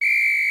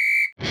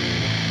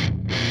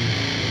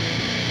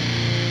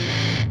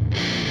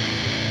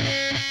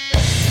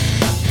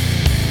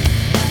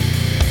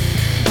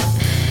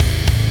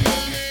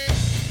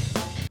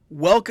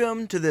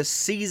Welcome to this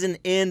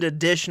season-end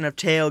edition of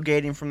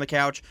Tailgating from the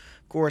Couch.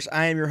 Of course,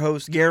 I am your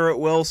host, Garrett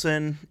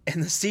Wilson,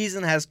 and the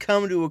season has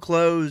come to a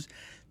close.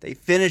 They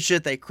finished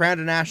it. They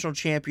crowned a national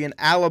champion.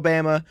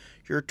 Alabama,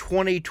 your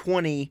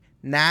 2020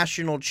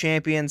 national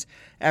champions,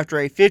 after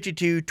a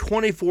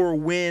 52-24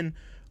 win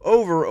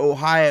over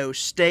Ohio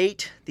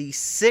State. The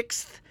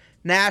sixth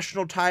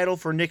national title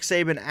for Nick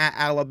Saban at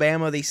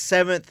Alabama. The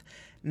seventh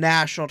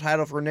national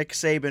title for Nick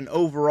Saban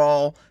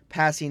overall,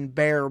 passing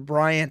Bear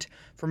Bryant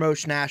for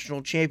most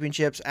national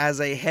championships as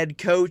a head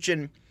coach.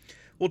 And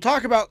we'll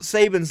talk about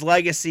Saban's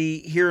legacy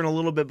here in a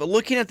little bit, but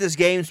looking at this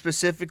game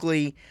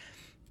specifically,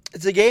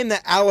 it's a game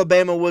that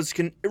Alabama was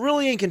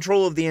really in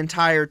control of the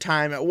entire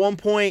time. At one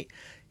point,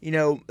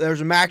 there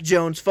was a Mac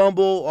Jones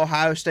fumble.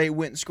 Ohio State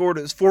went and scored.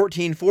 It was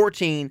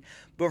 14-14,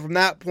 but from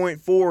that point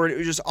forward, it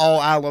was just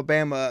all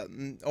Alabama.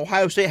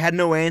 Ohio State had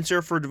no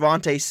answer for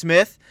Devontae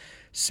Smith.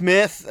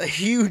 Smith, a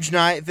huge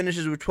night,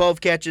 finishes with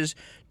 12 catches,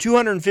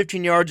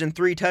 215 yards, and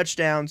 3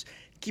 touchdowns.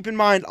 Keep in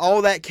mind,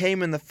 all that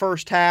came in the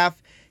first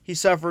half. He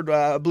suffered,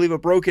 I believe, a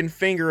broken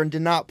finger and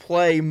did not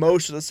play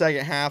most of the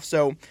second half.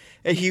 So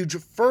a huge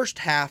first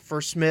half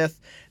for Smith.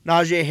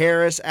 Najee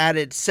Harris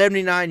added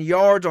 79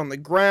 yards on the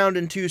ground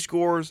and 2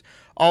 scores.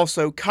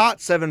 Also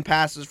caught 7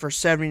 passes for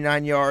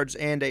 79 yards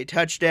and a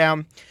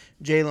touchdown.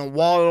 Jalen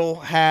Waddle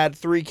had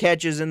 3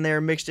 catches in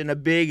there, mixed in a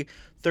big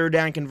third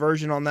down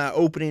conversion on that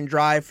opening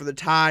drive for the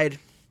Tide.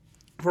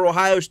 For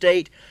Ohio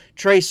State,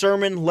 Trey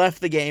Sermon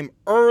left the game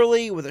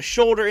early with a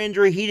shoulder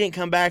injury. He didn't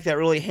come back. That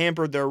really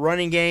hampered their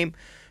running game.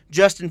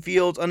 Justin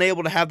Fields,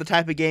 unable to have the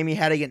type of game he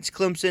had against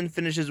Clemson,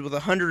 finishes with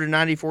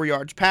 194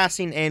 yards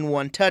passing and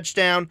 1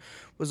 touchdown.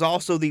 Was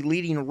also the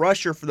leading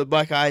rusher for the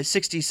Buckeyes,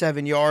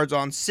 67 yards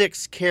on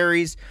 6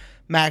 carries.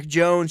 Mac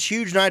Jones,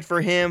 huge night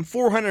for him,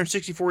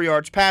 464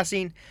 yards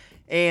passing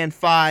and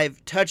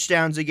 5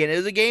 touchdowns again. It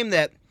was a game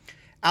that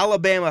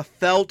Alabama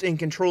felt in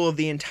control of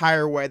the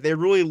entire way. They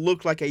really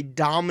looked like a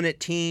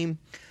dominant team,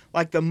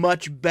 like the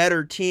much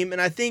better team,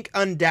 and I think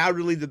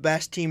undoubtedly the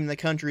best team in the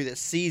country this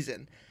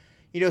season.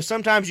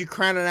 Sometimes you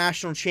crown a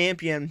national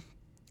champion,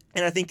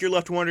 and I think you're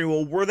left wondering,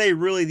 well, were they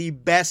really the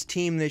best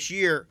team this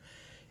year?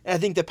 And I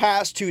think the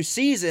past 2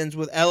 seasons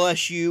with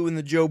LSU and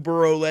the Joe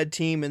Burrow-led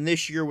team, and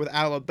this year with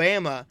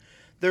Alabama,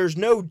 there's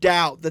no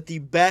doubt that the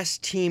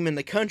best team in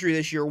the country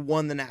this year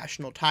won the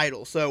national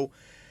title. So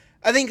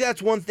I think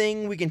that's one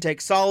thing we can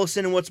take solace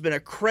in what's been a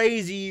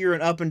crazy year,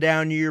 an up and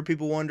down year.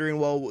 People wondering,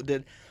 well,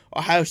 did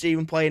Ohio State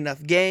even play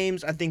enough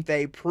games? I think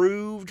they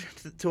proved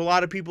to a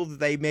lot of people that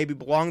they maybe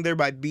belonged there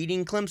by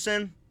beating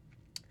Clemson.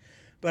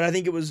 But I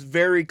think it was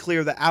very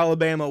clear that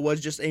Alabama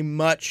was just a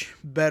much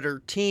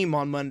better team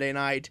on Monday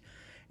night,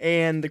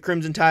 and the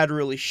Crimson Tide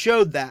really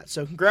showed that.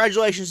 So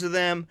congratulations to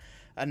them.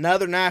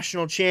 Another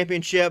national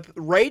championship.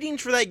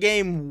 Ratings for that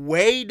game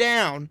way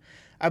down.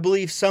 I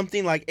believe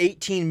something like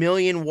 18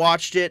 million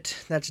watched it.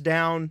 That's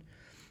down,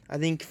 I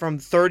think, from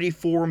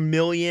 34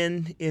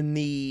 million in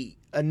the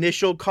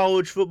initial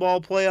college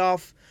football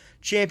playoff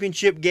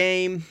championship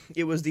game.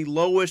 It was the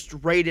lowest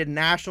rated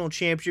national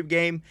championship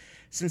game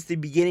since the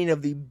beginning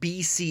of the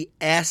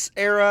BCS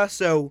era.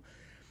 So,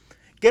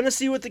 going to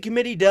see what the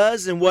committee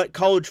does and what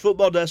college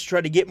football does to try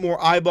to get more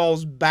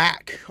eyeballs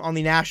back on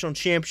the national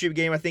championship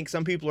game. I think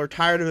some people are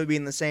tired of it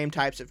being the same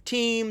types of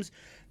teams.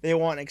 They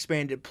want an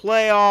expanded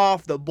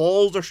playoff. The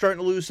bowls are starting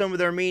to lose some of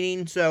their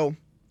meaning. So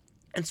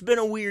it's been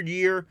a weird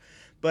year,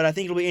 but I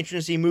think it'll be interesting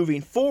to see moving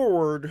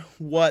forward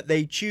what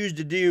they choose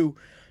to do,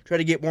 try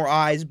to get more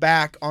eyes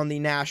back on the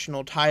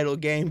national title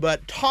game.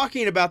 But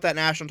talking about that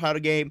national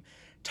title game,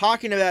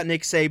 talking about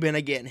Nick Saban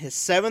again, his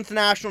 7th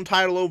national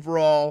title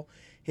overall,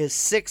 his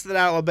 6th at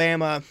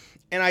Alabama,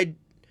 and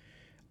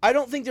I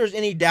don't think there's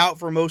any doubt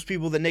for most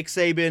people that Nick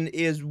Saban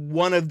is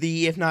one of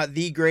the, if not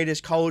the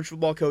greatest college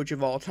football coach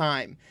of all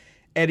time.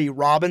 Eddie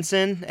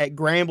Robinson at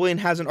Grambling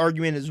has an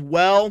argument as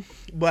well,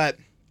 but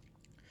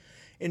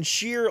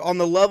on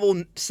the level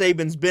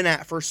Saban's been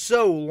at for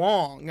so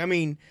long, I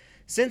mean,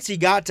 since he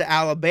got to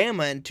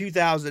Alabama in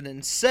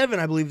 2007,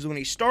 I believe is when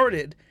he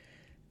started,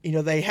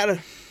 they had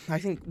I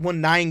think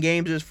won 9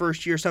 games his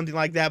first year, something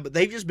like that, but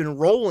they've just been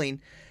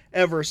rolling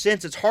ever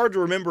since. It's hard to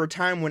remember a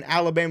time when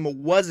Alabama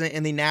wasn't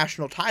in the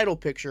national title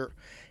picture,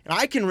 and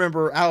I can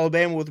remember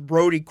Alabama with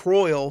Brody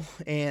Croyle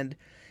and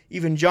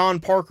even John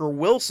Parker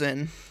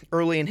Wilson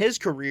early in his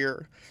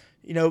career,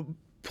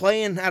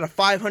 playing at a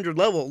 500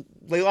 level.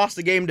 They lost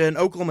the game to an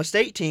Oklahoma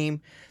State team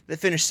that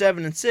finished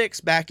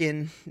 7-6 back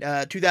in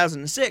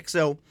 2006.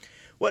 So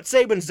what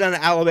Saban's done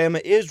at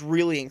Alabama is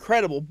really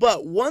incredible.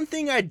 But one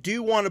thing I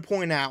do want to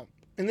point out,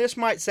 and this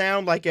might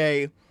sound like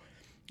a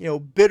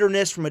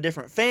bitterness from a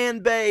different fan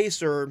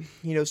base, or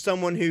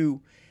someone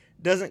who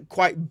doesn't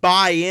quite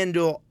buy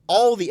into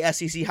all the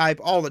SEC hype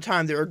all the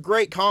time. They're a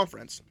great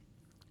conference.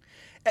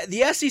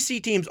 The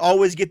SEC teams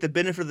always get the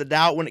benefit of the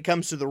doubt when it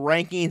comes to the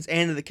rankings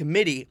and to the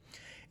committee,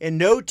 and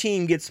no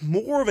team gets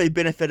more of a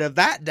benefit of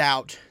that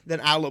doubt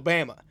than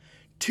Alabama.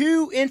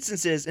 2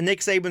 instances in Nick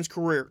Saban's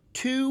career,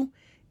 2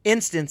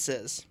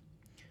 instances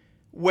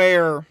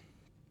where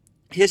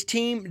his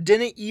team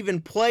didn't even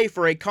play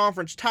for a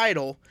conference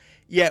title,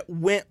 yet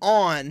went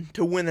on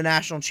to win the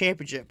national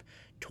championship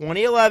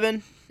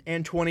 2011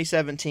 and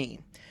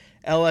 2017.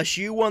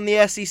 LSU won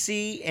the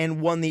SEC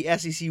and won the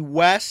SEC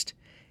West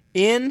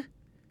in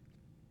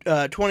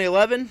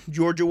 2011.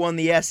 Georgia won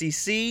the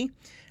SEC.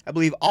 I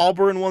believe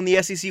Auburn won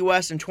the SEC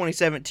West in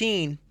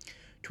 2017.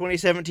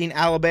 2017,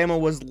 Alabama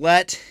was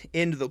let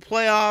into the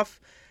playoff.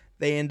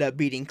 They end up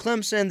beating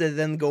Clemson. They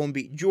then go and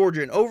beat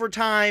Georgia in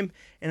overtime.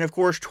 And, of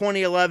course,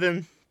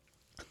 2011,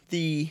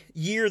 the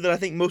year that I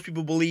think most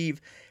people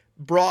believe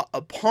brought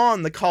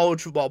upon the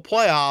college football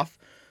playoff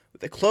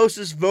with the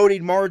closest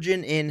voting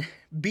margin in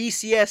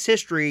BCS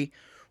history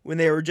when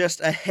they were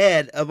just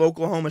ahead of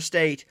Oklahoma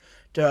State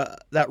to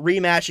that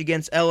rematch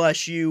against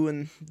LSU,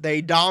 and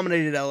they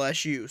dominated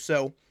LSU.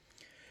 So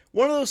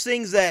one of those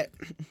things that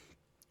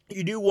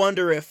you do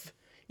wonder if,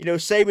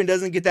 Saban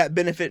doesn't get that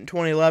benefit in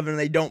 2011 and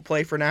they don't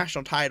play for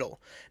national title.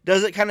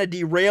 Does it kind of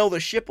derail the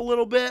ship a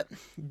little bit?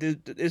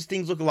 Does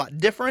things look a lot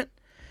different?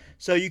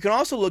 So you can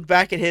also look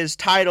back at his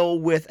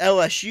title with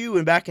LSU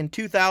and back in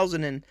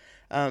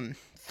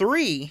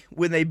 2003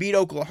 when they beat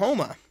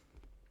Oklahoma.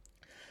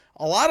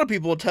 A lot of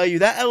people will tell you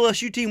that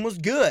LSU team was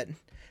good.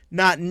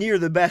 Not near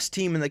the best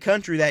team in the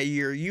country that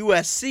year.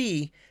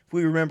 USC, if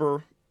we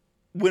remember,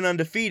 went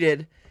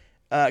undefeated,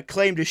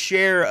 claimed a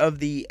share of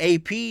the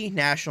AP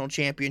national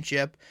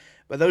championship,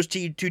 but those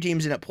two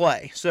teams didn't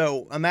play.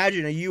 So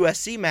imagine a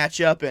USC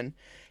matchup and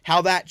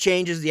how that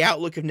changes the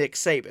outlook of Nick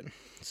Saban.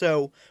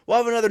 So we'll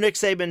have another Nick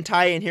Saban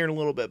tie-in here in a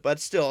little bit, but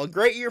still a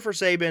great year for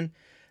Saban.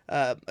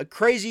 A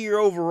crazy year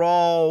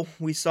overall.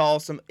 We saw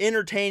some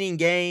entertaining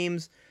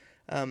games.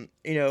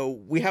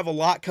 We have a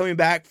lot coming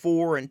back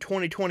for in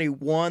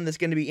 2021 that's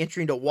going to be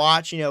interesting to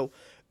watch.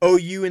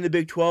 OU in the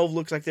Big 12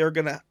 looks like they're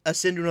going to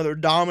ascend to another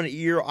dominant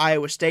year.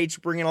 Iowa State's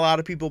bringing a lot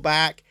of people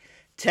back.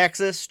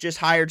 Texas just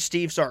hired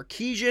Steve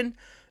Sarkisian.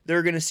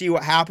 They're going to see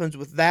what happens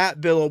with that.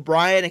 Bill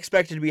O'Brien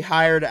expected to be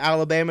hired at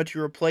Alabama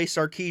to replace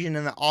Sarkisian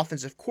in the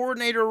offensive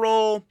coordinator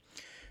role.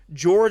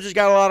 Georgia's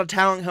got a lot of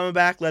talent coming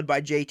back, led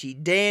by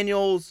JT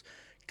Daniels.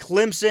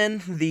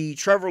 Clemson, the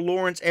Trevor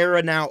Lawrence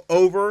era now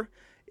over.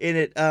 And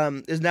it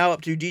is now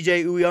up to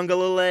DJ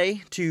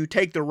Uiagalelei to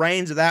take the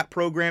reins of that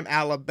program.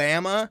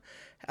 Alabama,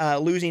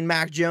 losing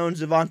Mac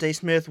Jones, Devontae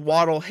Smith,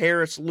 Waddle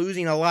Harris,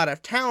 losing a lot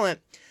of talent,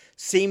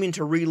 seeming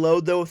to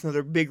reload, though, with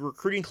another big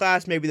recruiting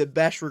class, maybe the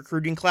best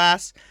recruiting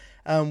class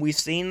we've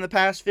seen in the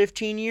past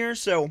 15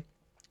 years. So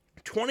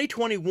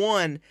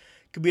 2021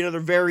 could be another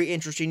very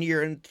interesting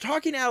year. And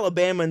talking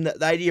Alabama and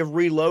the idea of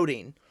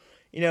reloading,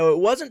 it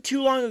wasn't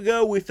too long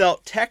ago we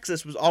felt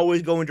Texas was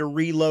always going to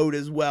reload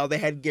as well. They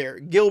had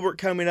Garrett Gilbert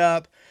coming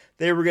up.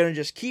 They were going to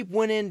just keep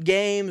winning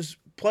games,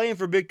 playing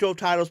for Big 12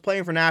 titles,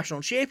 playing for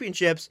national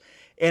championships,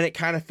 and it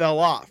kind of fell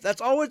off. That's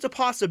always a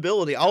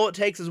possibility. All it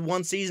takes is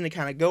one season to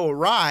kind of go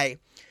awry,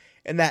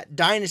 and that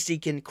dynasty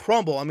can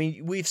crumble. I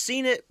mean, we've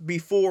seen it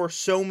before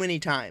so many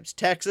times.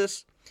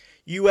 Texas,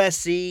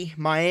 USC,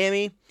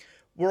 Miami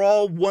were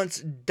all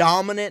once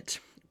dominant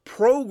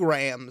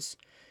programs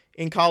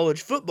in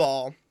college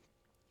football,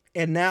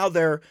 and now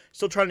they're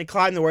still trying to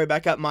climb their way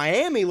back up.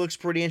 Miami looks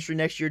pretty interesting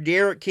next year.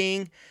 D'Eriq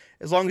King,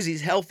 as long as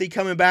he's healthy,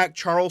 coming back.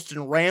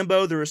 Charleston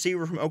Rambo, the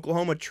receiver from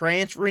Oklahoma,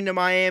 transferring to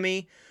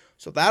Miami.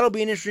 So that'll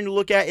be interesting to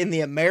look at. In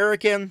the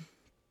American,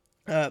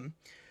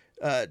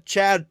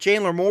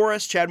 Chandler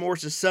Morris, Chad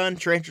Morris' son,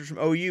 transfers from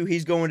OU.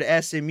 He's going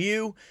to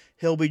SMU.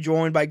 He'll be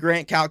joined by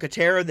Grant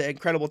Calcaterra, the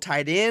incredible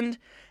tight end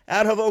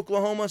out of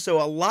Oklahoma.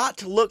 So a lot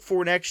to look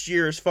for next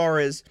year as far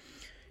as,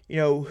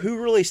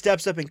 who really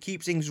steps up and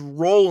keeps things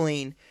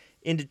rolling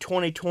into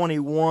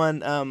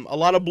 2021. A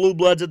lot of blue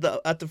bloods at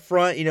the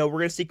front. We're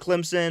going to see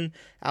Clemson,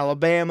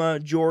 Alabama,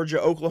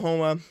 Georgia,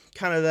 Oklahoma,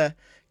 kind of the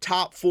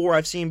top four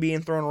I've seen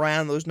being thrown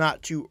around. Those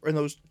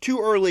too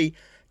early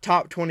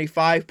top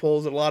 25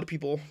 polls that a lot of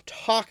people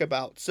talk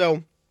about.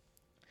 So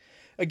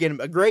again,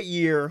 a great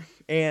year,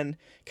 and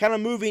kind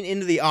of moving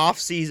into the off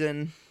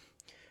season.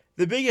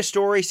 The biggest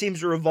story seems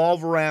to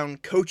revolve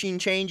around coaching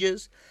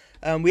changes.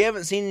 We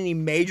haven't seen any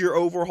major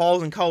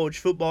overhauls in college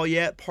football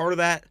yet. Part of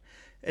that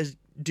is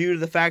due to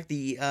the fact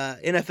the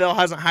NFL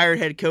hasn't hired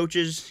head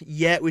coaches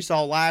yet. We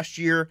saw last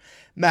year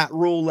Matt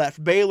Rule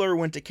left Baylor,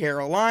 went to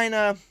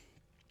Carolina.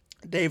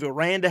 Dave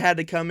Aranda had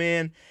to come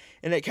in,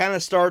 and it kind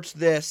of starts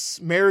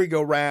this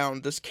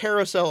merry-go-round, this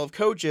carousel of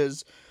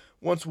coaches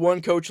once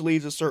one coach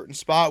leaves a certain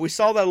spot. We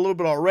saw that a little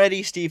bit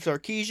already. Steve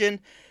Sarkisian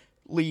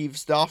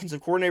leaves the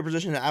offensive coordinator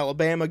position at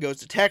Alabama,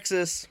 goes to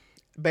Texas.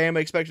 Bama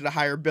expected to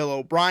hire Bill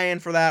O'Brien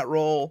for that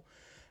role.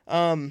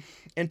 And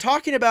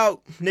talking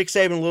about Nick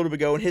Saban a little bit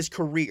ago and his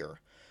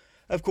career.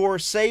 Of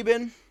course,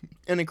 Saban,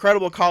 an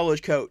incredible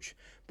college coach,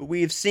 but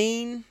we have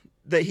seen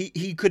that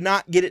he could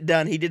not get it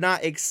done. He did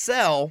not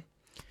excel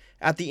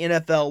at the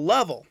NFL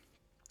level,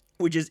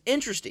 which is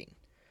interesting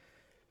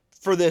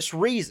for this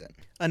reason.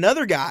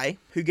 Another guy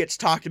who gets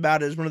talked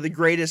about as one of the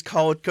greatest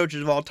college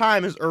coaches of all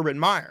time is Urban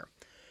Meyer.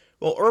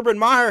 Well, Urban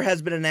Meyer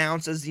has been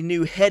announced as the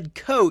new head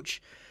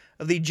coach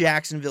of the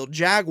Jacksonville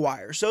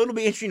Jaguars. So it'll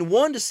be interesting,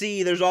 one, to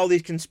see there's all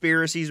these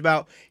conspiracies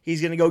about he's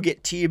going to go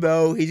get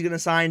Tebow, he's going to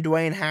sign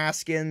Dwayne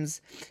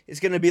Haskins. It's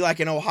going to be like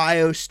an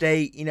Ohio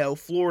State,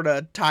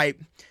 Florida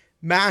type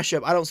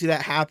mashup. I don't see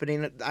that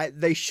happening.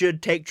 They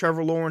should take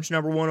Trevor Lawrence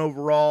number 1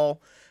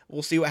 overall.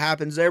 We'll see what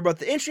happens there. But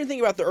the interesting thing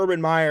about the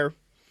Urban Meyer,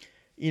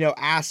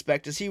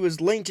 aspect is he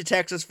was linked to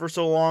Texas for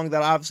so long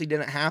that obviously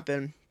didn't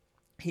happen.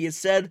 He has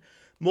said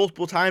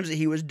multiple times that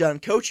he was done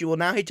coaching. Well,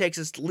 now he takes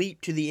this leap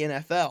to the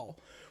NFL,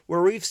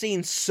 where we've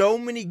seen so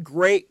many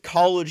great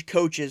college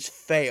coaches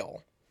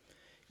fail.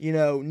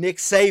 Nick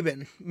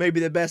Saban, maybe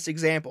the best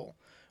example.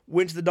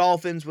 Went to the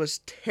Dolphins, was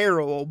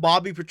terrible.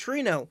 Bobby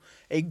Petrino,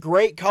 a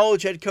great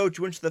college head coach,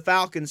 went to the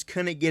Falcons,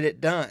 couldn't get it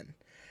done.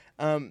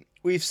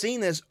 We've seen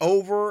this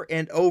over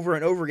and over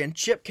and over again.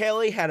 Chip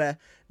Kelly had a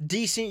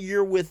decent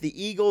year with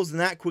the Eagles, and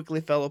that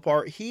quickly fell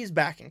apart. He's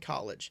back in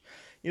college.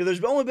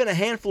 There's only been a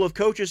handful of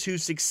coaches who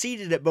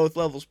succeeded at both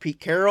levels. Pete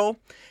Carroll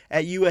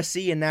at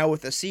USC and now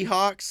with the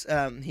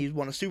Seahawks. He's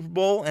won a Super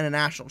Bowl and a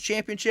national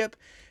championship.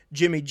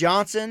 Jimmy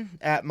Johnson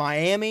at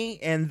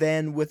Miami and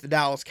then with the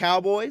Dallas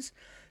Cowboys.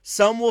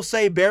 Some will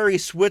say Barry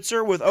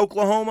Switzer with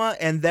Oklahoma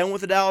and then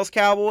with the Dallas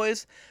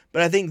Cowboys.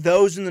 But I think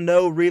those in the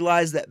know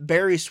realize that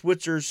Barry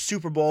Switzer's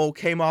Super Bowl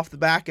came off the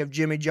back of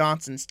Jimmy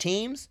Johnson's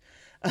teams.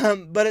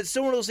 But it's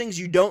still one of those things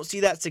you don't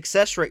see that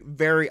success rate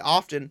very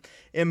often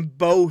in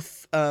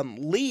both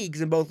leagues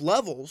and both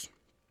levels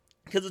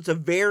because it's a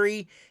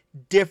very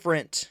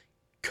different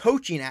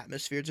coaching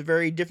atmosphere. It's a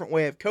very different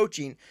way of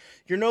coaching.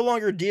 You're no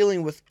longer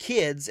dealing with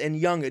kids and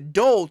young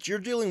adults. You're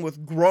dealing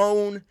with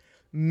grown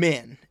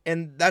men,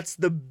 and that's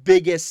the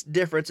biggest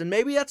difference. And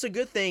maybe that's a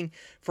good thing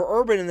for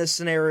Urban in this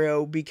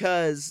scenario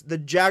because the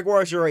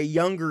Jaguars are a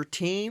younger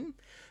team.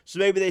 So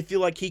maybe they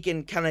feel like he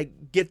can kind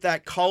of get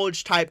that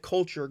college-type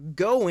culture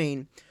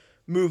going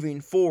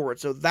moving forward.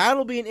 So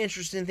that'll be an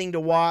interesting thing to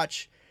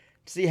watch,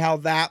 to see how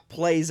that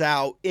plays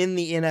out in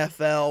the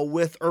NFL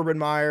with Urban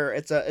Meyer.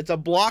 It's a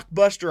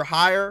blockbuster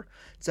hire.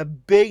 It's a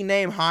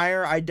big-name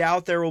hire. I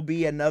doubt there will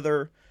be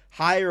another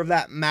hire of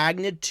that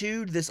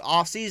magnitude this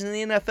offseason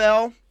in the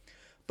NFL.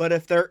 But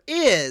if there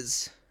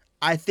is,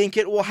 I think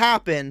it will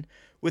happen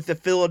with the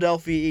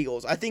Philadelphia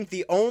Eagles. I think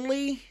the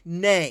only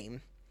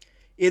name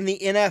in the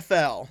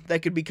NFL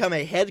that could become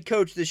a head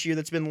coach this year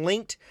that's been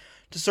linked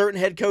to certain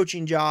head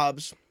coaching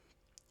jobs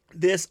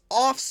this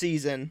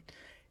offseason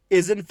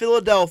is in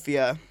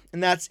Philadelphia,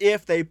 and that's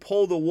if they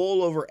pull the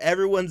wool over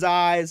everyone's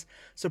eyes,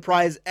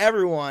 surprise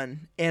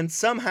everyone, and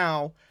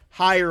somehow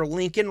hire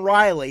Lincoln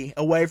Riley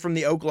away from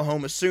the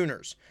Oklahoma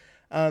Sooners.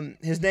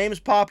 His name has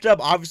popped up.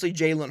 Obviously,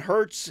 Jalen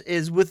Hurts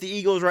is with the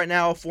Eagles right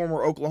now, a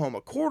former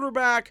Oklahoma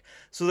quarterback,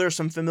 so there's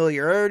some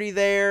familiarity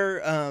there.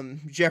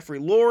 Jeffrey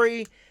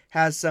Lurie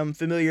has some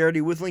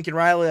familiarity with Lincoln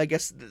Riley. I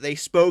guess they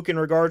spoke in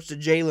regards to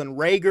Jalen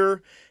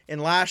Reagor in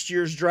last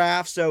year's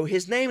draft. So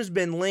his name has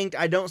been linked.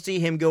 I don't see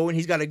him going.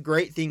 He's got a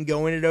great thing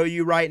going at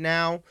OU right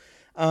now.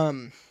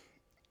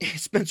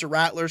 Spencer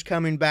Rattler's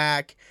coming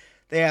back.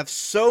 They have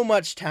so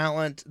much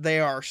talent. They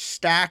are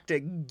stacked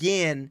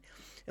again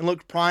and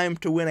look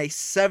primed to win a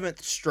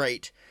 7th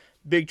straight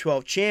Big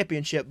 12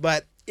 championship.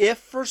 But if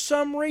for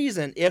some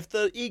reason, if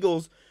the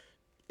Eagles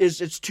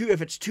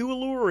if it's too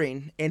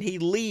alluring and he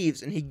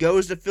leaves and he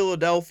goes to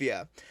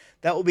Philadelphia,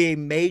 that will be a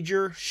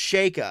major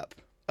shakeup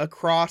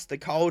across the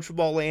college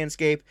football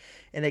landscape,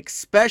 and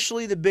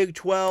especially the Big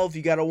 12.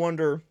 You got to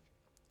wonder,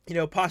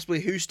 possibly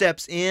who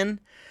steps in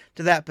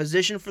to that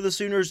position for the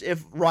Sooners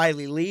if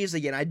Riley leaves.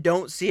 Again, I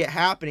don't see it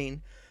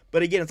happening,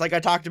 but again, it's like I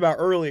talked about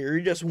earlier.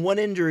 You're just one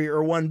injury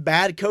or one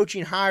bad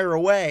coaching hire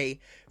away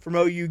from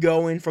OU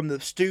going from the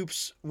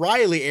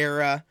Stoops-Riley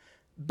era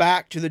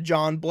back to the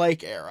John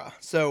Blake era.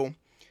 So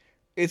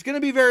it's going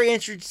to be very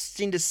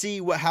interesting to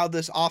see how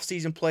this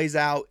offseason plays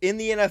out in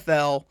the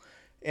NFL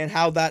and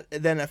how that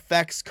then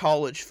affects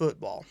college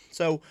football.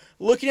 So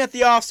looking at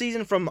the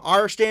offseason from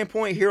our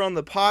standpoint here on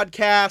the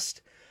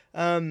podcast,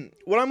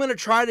 what I'm going to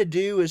try to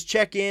do is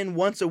check in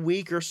once a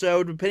week or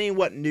so, depending on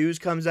what news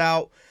comes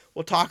out.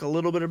 We'll talk a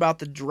little bit about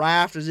the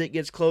draft as it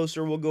gets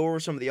closer. We'll go over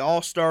some of the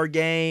all-star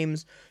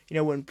games,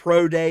 when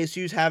pro days,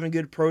 who's having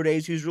good pro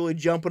days, who's really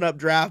jumping up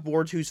draft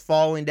boards, who's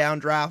falling down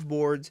draft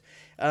boards.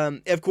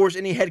 Of course,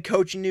 any head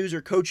coaching news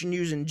or coaching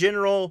news in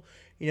general,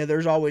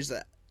 there's always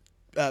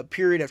that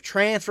period of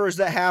transfers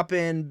that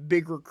happen,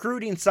 big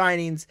recruiting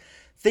signings,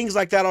 things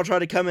like that. I'll try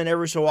to come in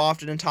every so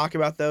often and talk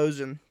about those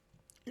and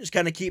just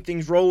kind of keep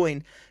things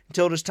rolling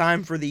until it's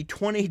time for the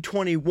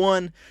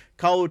 2021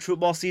 college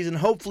football season.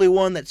 Hopefully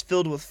one that's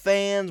filled with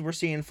fans. We're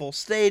seeing full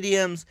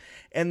stadiums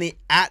and the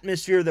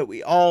atmosphere that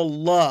we all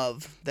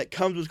love that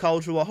comes with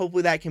college football.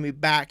 Hopefully that can be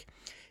back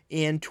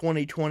in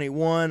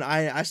 2021.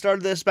 I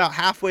started this about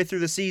halfway through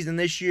the season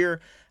this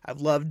year.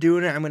 I've loved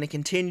doing it. I'm going to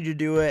continue to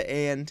do it.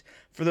 And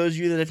for those of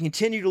you that have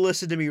continued to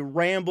listen to me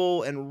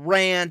ramble and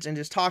rant and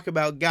just talk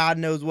about God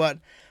knows what,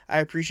 I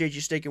appreciate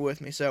you sticking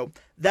with me. So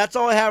that's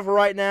all I have for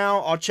right now.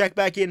 I'll check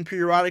back in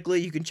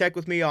periodically. You can check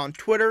with me on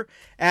Twitter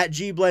at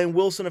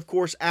GBlaneWilson, of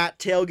course, at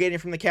Tailgating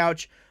from the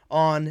Couch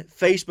on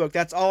Facebook.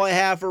 That's all I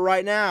have for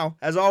right now.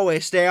 As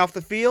always, stay off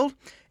the field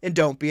and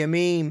don't be a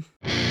meme.